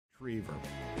retriever.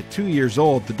 At 2 years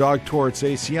old, the dog tore its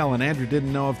ACL, and Andrew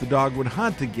didn't know if the dog would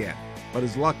hunt again. But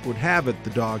as luck would have it, the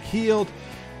dog healed.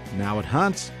 Now it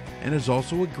hunts and is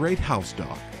also a great house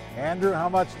dog. Andrew, how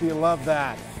much do you love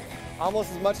that?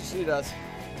 Almost as much as she does.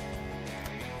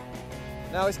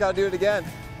 Now he's got to do it again.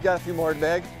 Got a few more to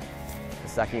bag. The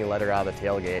second you let her out of the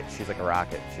tailgate, she's like a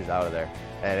rocket. She's out of there.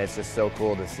 And it's just so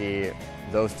cool to see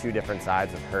those two different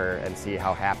sides of her and see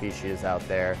how happy she is out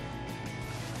there.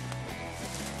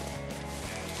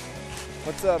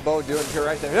 What's Bo doing here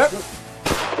right there?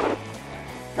 Yep.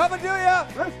 Coming to ya!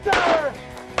 Rooster!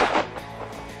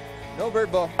 No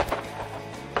bird, Bo.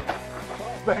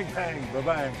 Bang, bang,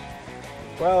 ba-bang.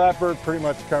 Well, that bird pretty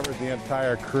much covered the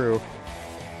entire crew.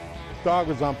 This dog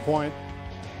was on point.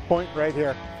 Point right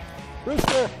here.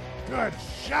 Rooster! Good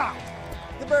shot!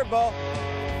 The bird, Bo.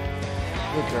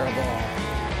 Good girl, ball.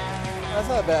 That's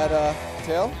not a bad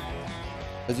tail.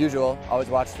 As usual, always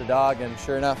watch the dog, and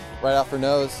sure enough, right off her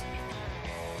nose.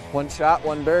 One shot,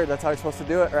 one bird. That's how you're supposed to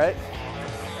do it, right?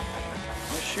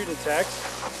 Nice shooting, Tex.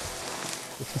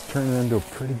 This is turning into a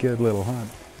pretty good little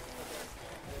hunt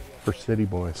for city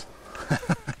boys.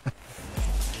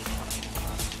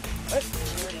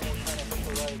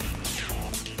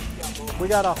 We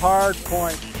got a hard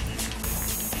point.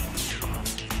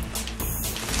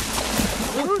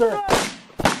 Rooster.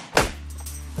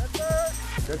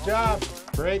 Good job.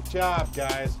 Great job,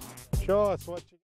 guys. Show us what you